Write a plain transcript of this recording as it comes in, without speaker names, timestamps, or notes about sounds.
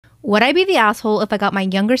Would I be the asshole if I got my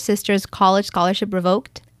younger sister's college scholarship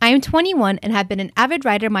revoked? I am 21 and have been an avid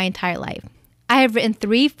writer my entire life. I have written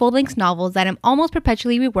 3 full-length novels that I'm almost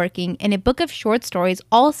perpetually reworking and a book of short stories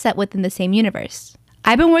all set within the same universe.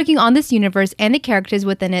 I've been working on this universe and the characters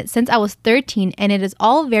within it since I was 13 and it is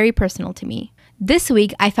all very personal to me. This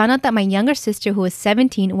week, I found out that my younger sister who was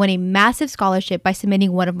 17 won a massive scholarship by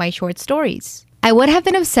submitting one of my short stories. I would have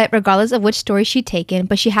been upset regardless of which story she'd taken,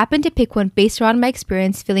 but she happened to pick one based around my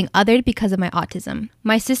experience feeling othered because of my autism.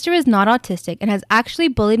 My sister is not autistic and has actually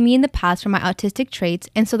bullied me in the past for my autistic traits,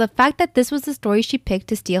 and so the fact that this was the story she picked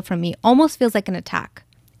to steal from me almost feels like an attack.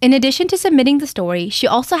 In addition to submitting the story, she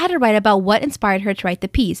also had to write about what inspired her to write the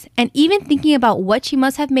piece, and even thinking about what she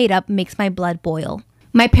must have made up makes my blood boil.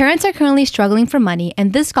 My parents are currently struggling for money,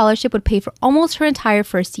 and this scholarship would pay for almost her entire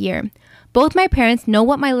first year. Both my parents know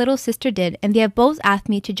what my little sister did, and they have both asked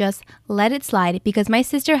me to just let it slide because my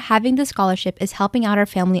sister having the scholarship is helping out our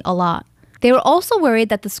family a lot. They were also worried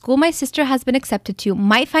that the school my sister has been accepted to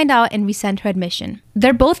might find out and rescind her admission.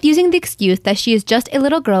 They're both using the excuse that she is just a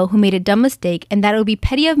little girl who made a dumb mistake and that it would be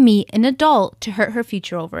petty of me, an adult, to hurt her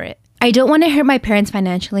future over it. I don't want to hurt my parents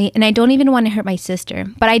financially, and I don't even want to hurt my sister,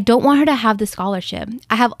 but I don't want her to have the scholarship.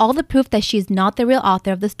 I have all the proof that she is not the real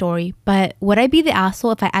author of the story, but would I be the asshole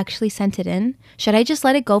if I actually sent it in? Should I just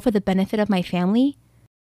let it go for the benefit of my family?